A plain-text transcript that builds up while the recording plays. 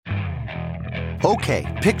Okay,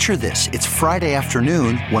 picture this. It's Friday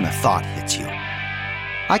afternoon when a thought hits you.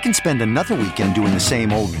 I can spend another weekend doing the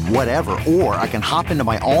same old whatever, or I can hop into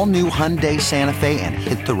my all-new Hyundai Santa Fe and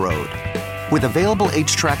hit the road. With available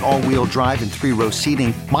H-Track all-wheel drive and 3-row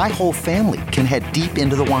seating, my whole family can head deep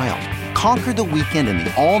into the wild. Conquer the weekend in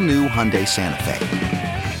the all-new Hyundai Santa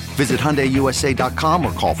Fe. Visit HyundaiUSA.com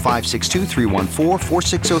or call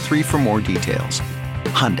 562-314-4603 for more details.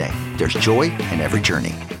 Hyundai, there's joy in every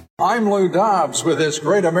journey. I'm Lou Dobbs with this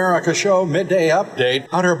Great America Show midday update.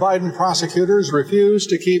 Hunter Biden prosecutors refuse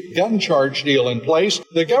to keep gun charge deal in place.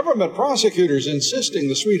 The government prosecutors insisting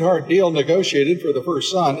the sweetheart deal negotiated for the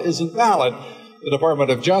first son isn't valid. The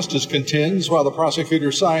Department of Justice contends while the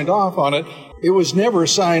prosecutors signed off on it, it was never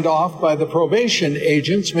signed off by the probation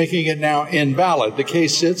agents, making it now invalid. The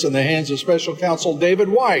case sits in the hands of Special Counsel David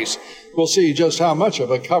Weiss. We'll see just how much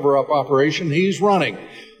of a cover-up operation he's running.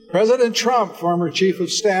 President Trump, former chief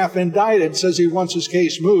of staff indicted, says he wants his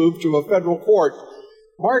case moved to a federal court.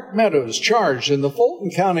 Mark Meadows charged in the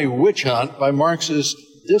Fulton County witch hunt by Marx's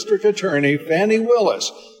district attorney, Fannie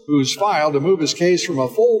Willis, who's filed to move his case from a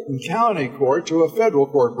Fulton County court to a federal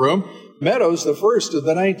courtroom. Meadows, the first of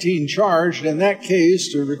the 19 charged in that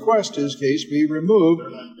case to request his case be removed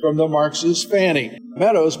from the Marxist Fannie.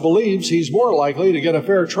 Meadows believes he's more likely to get a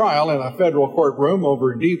fair trial in a federal courtroom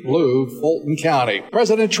over deep blue Fulton County.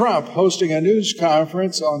 President Trump hosting a news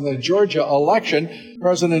conference on the Georgia election.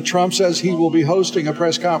 President Trump says he will be hosting a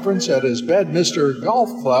press conference at his Bedminster Golf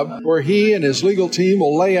Club where he and his legal team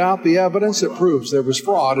will lay out the evidence that proves there was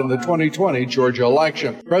fraud in the 2020 Georgia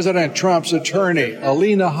election. President Trump's attorney,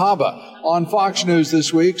 Alina Habba, on Fox News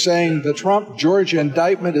this week saying the Trump Georgia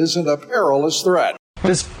indictment isn't a perilous threat.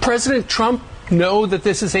 Does President Trump know that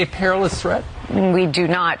this is a perilous threat? We do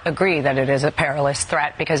not agree that it is a perilous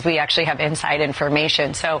threat because we actually have inside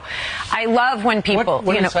information. So I love when people...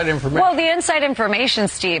 What inside information? Well, the inside information,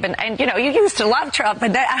 Steve, and you used to love Trump,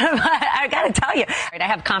 but I got to tell you, I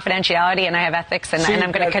have confidentiality and I have ethics, and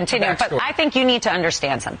I'm going to continue. But I think you need to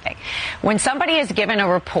understand something. When somebody is given a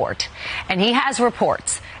report, and he has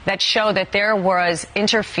reports that show that there was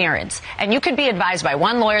interference, and you could be advised by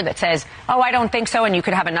one lawyer that says, oh, I don't think so, and you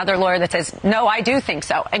could have another lawyer that says, no, I do think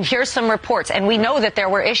so, and here's some reports. And we know that there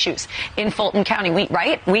were issues in Fulton County,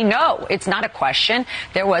 right? We know it's not a question.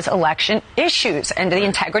 There was election issues, and the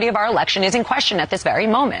integrity of our election is in question at this very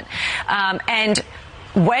moment. And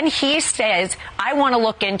when he says, I want to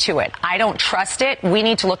look into it, I don't trust it, we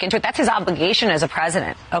need to look into it, that's his obligation as a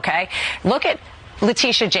president, okay? Look at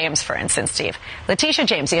Letitia James, for instance, Steve. Letitia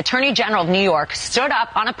James, the Attorney General of New York, stood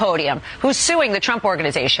up on a podium, who's suing the Trump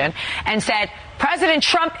Organization, and said, President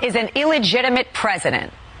Trump is an illegitimate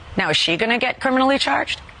president. Now, is she going to get criminally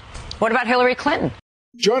charged? What about Hillary Clinton?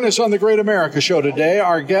 Join us on the Great America Show today.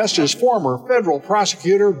 Our guest is former federal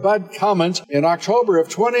prosecutor Bud Cummins. In October of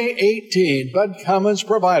 2018, Bud Cummins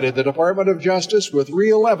provided the Department of Justice with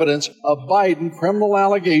real evidence of Biden criminal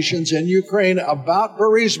allegations in Ukraine about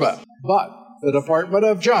Burisma. But the Department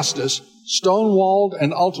of Justice stonewalled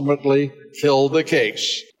and ultimately killed the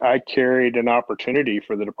case. I carried an opportunity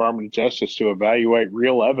for the Department of Justice to evaluate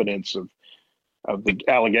real evidence of the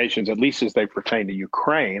allegations, at least as they pertain to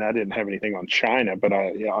Ukraine. I didn't have anything on China, but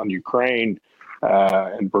on Ukraine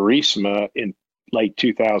and Burisma in late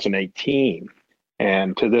 2018.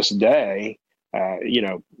 And to this day,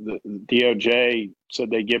 the DOJ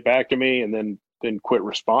said they'd get back to me and then quit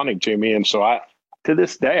responding to me. And so to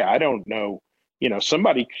this day, I don't know.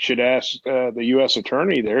 Somebody should ask the U.S.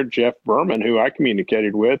 attorney there, Jeff Berman, who I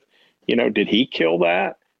communicated with, did he kill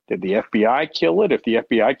that? Did the FBI kill it? If the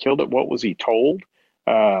FBI killed it, what was he told?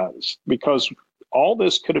 Because all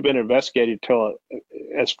this could have been investigated till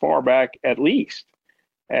as far back, at least,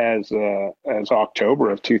 as October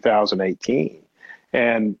of 2018.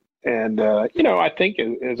 And I think,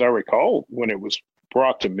 as I recall, when it was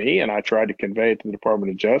brought to me and I tried to convey it to the Department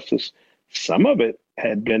of Justice, some of it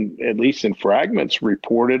had been, at least in fragments,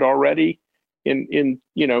 reported already in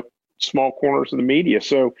small corners of the media.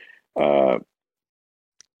 So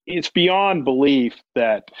it's beyond belief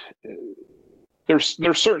that there's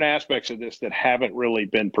certain aspects of this that haven't really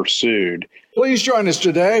been pursued. Please join us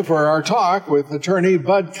today for our talk with attorney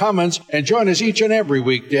Bud Cummins, and join us each and every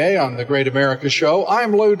weekday on the Great America Show.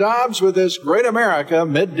 I'm Lou Dobbs with this Great America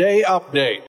Midday Update.